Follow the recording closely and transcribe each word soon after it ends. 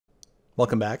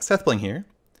Welcome back, SethBling here.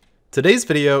 Today's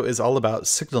video is all about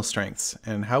signal strengths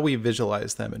and how we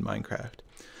visualize them in Minecraft.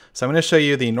 So I'm going to show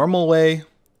you the normal way.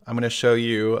 I'm going to show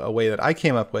you a way that I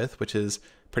came up with, which is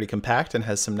pretty compact and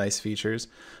has some nice features.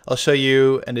 I'll show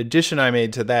you an addition I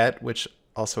made to that, which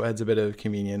also adds a bit of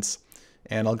convenience,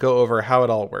 and I'll go over how it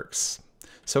all works.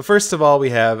 So first of all, we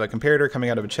have a comparator coming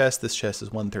out of a chest. This chest is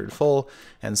 1/3 full,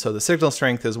 and so the signal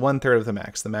strength is 1/3 of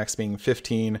the max being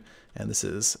 15, and this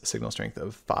is a signal strength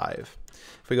of 5.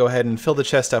 If we go ahead and fill the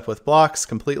chest up with blocks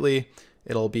completely,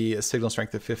 it'll be a signal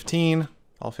strength of 15.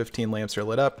 All 15 lamps are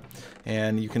lit up,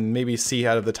 and you can maybe see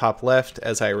out of the top left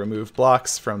as I remove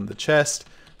blocks from the chest,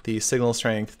 the signal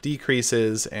strength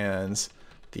decreases and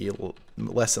the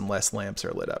less and less lamps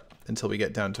are lit up until we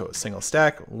get down to a single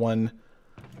stack. One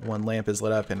lamp is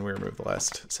lit up and we remove the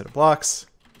last set of blocks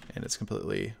and it's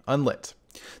completely unlit.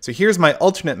 So here's my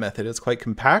alternate method. It's quite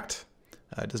compact.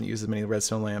 It doesn't use as many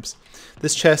redstone lamps.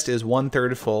 This chest is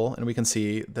 1/3 full, and we can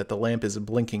see that the lamp is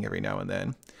blinking every now and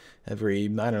then. Every,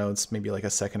 I don't know, it's maybe like a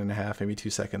second and a half, maybe 2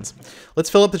 seconds. Let's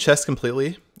fill up the chest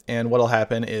completely, and what'll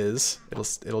happen is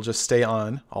it'll just stay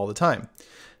on all the time.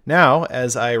 Now,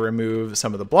 as I remove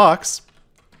some of the blocks,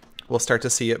 we'll start to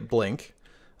see it blink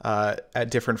at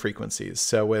different frequencies.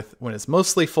 So when it's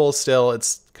mostly full still,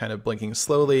 it's kind of blinking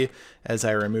slowly. As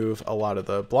I remove a lot of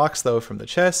the blocks, though, from the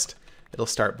chest, it'll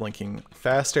start blinking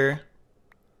faster.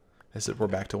 As we're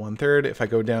back to 1/3. If I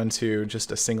go down to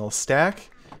just a single stack,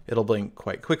 it'll blink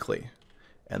quite quickly.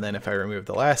 And then if I remove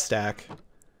the last stack,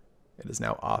 it is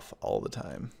now off all the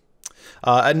time.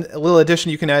 A little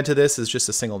addition you can add to this is just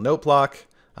a single note block.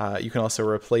 You can also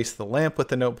replace the lamp with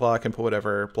the note block and put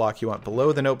whatever block you want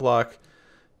below the note block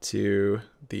to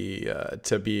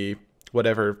be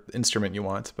whatever instrument you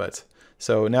want. But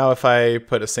so now if I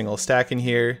put a single stack in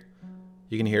here,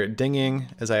 you can hear it dinging.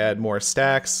 As I add more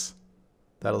stacks,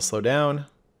 that'll slow down.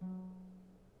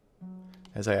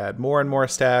 As I add more and more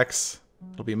stacks,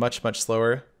 it'll be much, much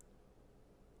slower.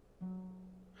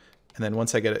 And then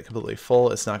once I get it completely full,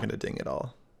 it's not going to ding at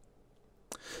all.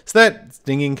 So that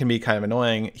dinging can be kind of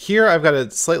annoying. Here I've got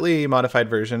a slightly modified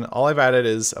version. All I've added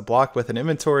is a block with an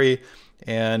inventory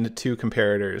and 2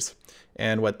 comparators.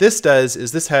 And what this does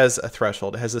is this has a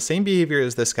threshold. It has the same behavior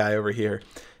as this guy over here,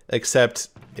 except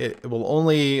it will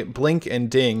only blink and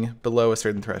ding below a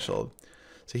certain threshold.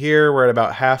 So here we're at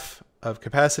about half of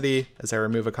capacity. As I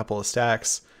remove a couple of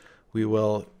stacks, we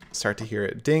will start to hear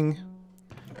it ding.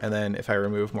 And then if I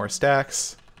remove more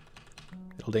stacks,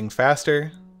 it'll ding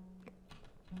faster.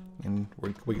 And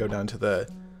we go down to the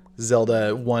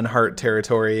Zelda 1 heart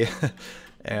territory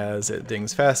as it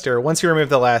dings faster. Once you remove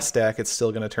the last stack, it's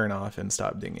still going to turn off and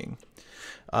stop dinging.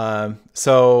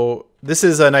 So this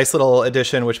is a nice little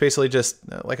addition, which basically just,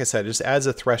 like I said, just adds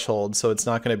a threshold, so it's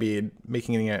not going to be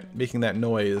making that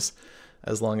noise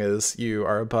as long as you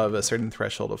are above a certain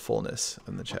threshold of fullness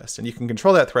in the chest. And you can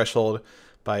control that threshold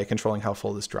by controlling how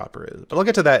full this dropper is. But I'll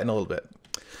get to that in a little bit.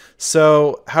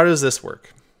 So how does this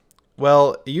work?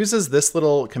 Well, it uses this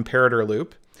little comparator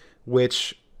loop,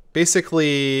 which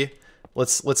basically,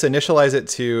 let's initialize it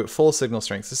to full signal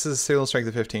strength. This is a signal strength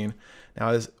of 15.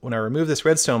 Now, when I remove this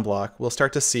redstone block, we'll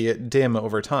start to see it dim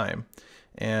over time.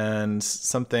 And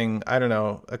something, I don't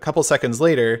know, a couple seconds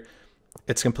later,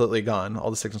 it's completely gone.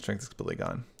 All the signal strength is completely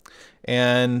gone.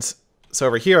 And so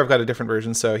over here, I've got a different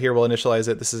version. So here we'll initialize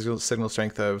it. This is a signal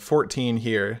strength of 14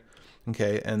 here.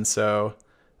 Okay, and so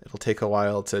it'll take a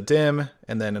while to dim,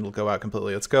 and then it'll go out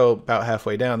completely. Let's go about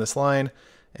halfway down this line,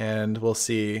 and we'll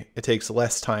see it takes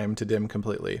less time to dim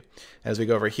completely. As we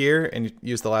go over here and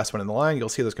use the last one in the line, you'll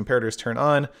see those comparators turn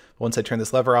on. Once I turn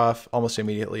this lever off, almost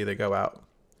immediately they go out.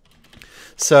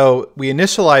 So we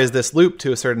initialize this loop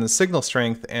to a certain signal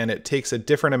strength, and it takes a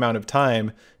different amount of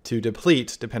time to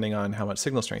deplete depending on how much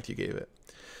signal strength you gave it.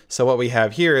 So what we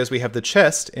have here is we have the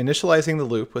chest initializing the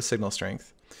loop with signal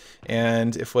strength.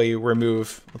 And if we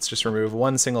remove, let's just remove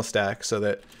one single stack so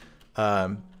that,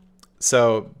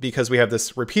 because we have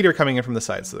this repeater coming in from the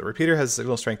side. So the repeater has a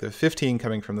signal strength of 15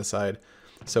 coming from the side.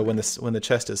 So when the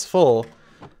chest is full,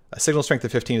 a signal strength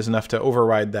of 15 is enough to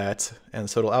override that. And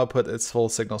so it'll output its full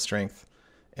signal strength.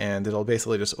 And it'll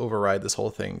basically just override this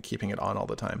whole thing, keeping it on all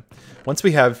the time. Once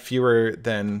we have fewer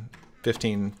than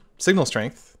 15 signal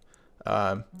strength,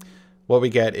 what we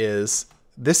get is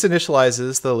this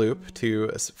initializes the loop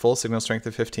to a full signal strength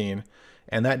of 15,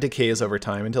 and that decays over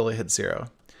time until it hits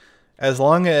 0. As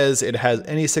long as it has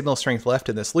any signal strength left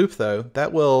in this loop, though,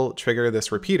 that will trigger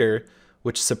this repeater,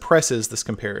 which suppresses this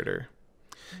comparator.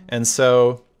 And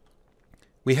so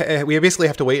we basically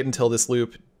have to wait until this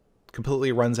loop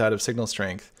completely runs out of signal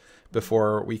strength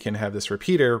before we can have this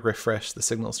repeater refresh the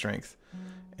signal strength.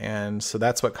 And so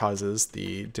that's what causes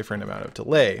the different amount of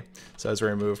delay. So as we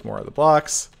remove more of the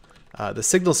blocks, the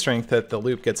signal strength that the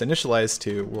loop gets initialized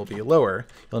to will be lower.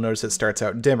 You'll notice it starts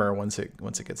out dimmer once it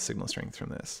gets signal strength from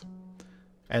this.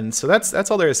 And so that's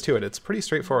all there is to it. It's pretty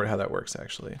straightforward how that works,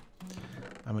 actually.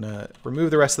 I'm gonna remove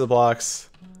the rest of the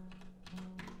blocks.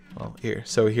 Well, here.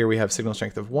 So here we have signal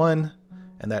strength of 1,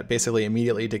 and that basically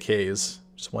immediately decays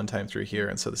just one time through here,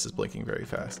 and so this is blinking very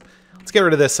fast. Let's get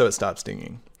rid of this so it stops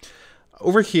dinging.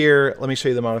 Over here, let me show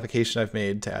you the modification I've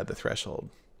made to add the threshold.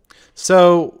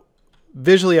 So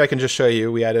visually, I can just show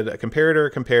you, we added a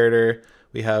comparator,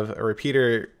 we have a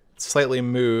repeater slightly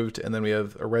moved, and then we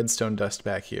have a redstone dust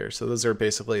back here. So those are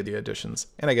basically the additions,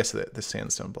 and I guess the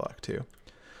sandstone block too.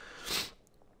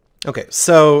 Okay,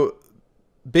 so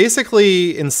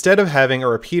basically, instead of having a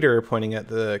repeater pointing at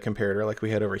the comparator like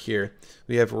we had over here,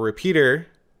 we have a repeater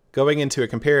going into a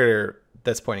comparator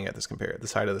that's pointing at this comparator, the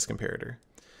side of this comparator.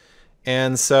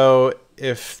 And so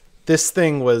if this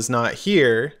thing was not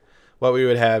here, what we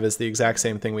would have is the exact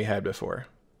same thing we had before.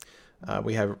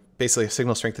 We have basically a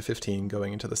signal strength of 15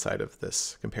 going into the side of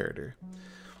this comparator.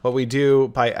 What we do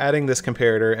by adding this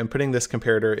comparator and putting this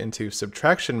comparator into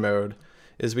subtraction mode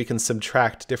is we can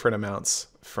subtract different amounts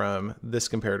from this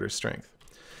comparator's strength.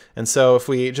 And so if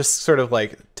we just sort of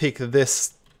like take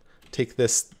this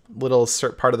little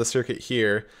part of the circuit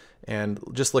here and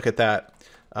just look at that,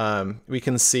 we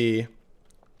can see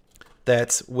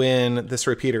that when this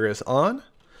repeater is on,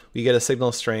 we get a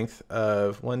signal strength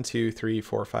of 1, 2, 3,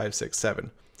 4, 5, 6,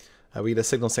 7. We get a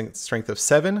signal strength of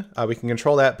 7. We can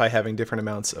control that by having different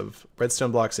amounts of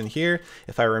redstone blocks in here.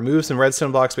 If I remove some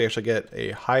redstone blocks, we actually get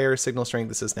a higher signal strength.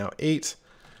 This is now 8.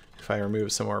 If I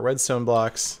remove some more redstone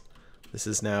blocks, this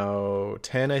is now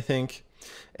 10, I think.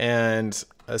 And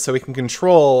so we can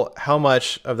control how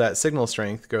much of that signal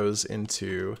strength goes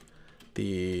into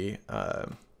the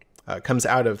comes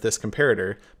out of this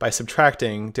comparator by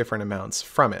subtracting different amounts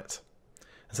from it.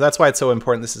 So that's why it's so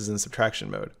important this is in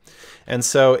subtraction mode. And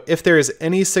so if there is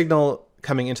any signal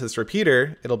coming into this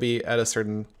repeater, it'll be at a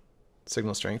certain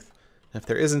signal strength. And if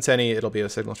there isn't any, it'll be a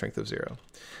signal strength of 0.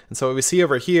 And so what we see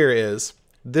over here is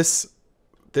this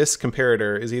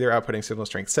comparator is either outputting signal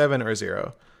strength 7 or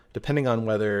 0, depending on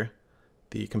whether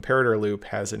the comparator loop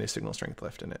has any signal strength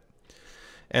left in it.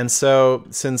 And so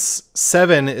since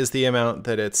 7 is the amount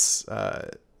that it's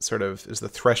sort of is the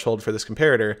threshold for this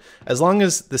comparator, as long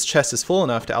as this chest is full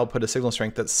enough to output a signal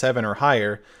strength that's 7 or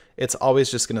higher, it's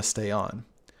always just going to stay on.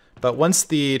 But once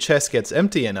the chest gets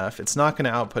empty enough, it's not going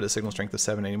to output a signal strength of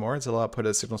 7 anymore. It'll output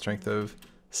a signal strength of,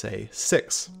 say,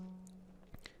 6.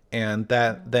 And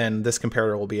then this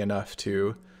comparator will be enough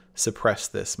to suppress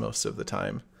this most of the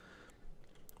time,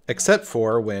 except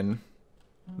for when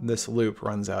this loop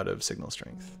runs out of signal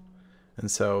strength.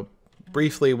 And so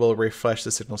briefly we'll refresh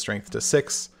the signal strength to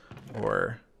 6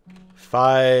 or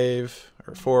 5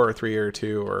 or 4 or 3 or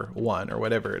 2 or 1 or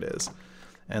whatever it is.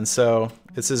 And so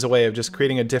this is a way of just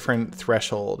creating a different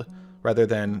threshold. Rather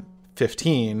than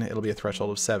 15, it'll be a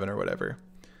threshold of 7 or whatever.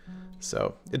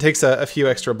 So it takes a few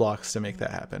extra blocks to make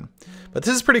that happen. But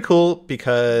this is pretty cool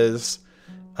because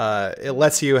it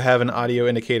lets you have an audio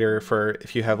indicator for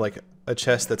if you have like a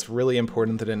chest that's really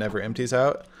important that it never empties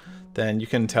out, then you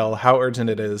can tell how urgent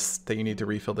it is that you need to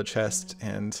refill the chest,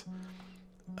 and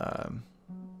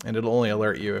it'll only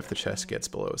alert you if the chest gets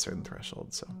below a certain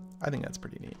threshold. So I think that's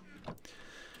pretty neat.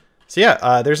 So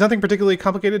yeah, there's nothing particularly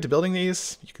complicated to building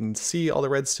these. You can see all the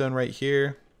redstone right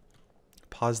here.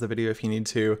 Pause the video if you need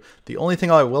to. The only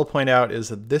thing I will point out is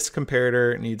that this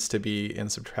comparator needs to be in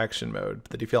subtraction mode.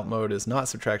 The default mode is not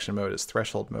subtraction mode, it's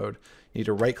threshold mode. You need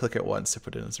to right click it once to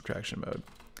put it in subtraction mode.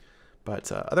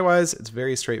 But otherwise, it's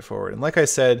very straightforward. And like I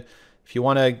said, if you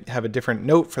want to have a different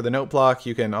note for the note block,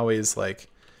 you can always you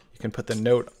can put the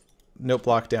note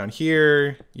block down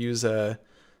here, use a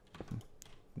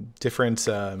different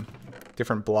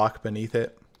block beneath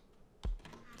it.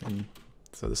 And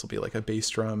so this will be like a bass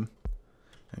drum.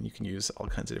 And you can use all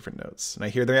kinds of different notes. And I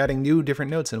hear they're adding new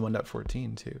different notes in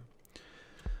 1.14 too.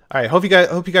 All right, hope you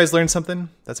guys learned something.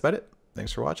 That's about it.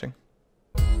 Thanks for watching.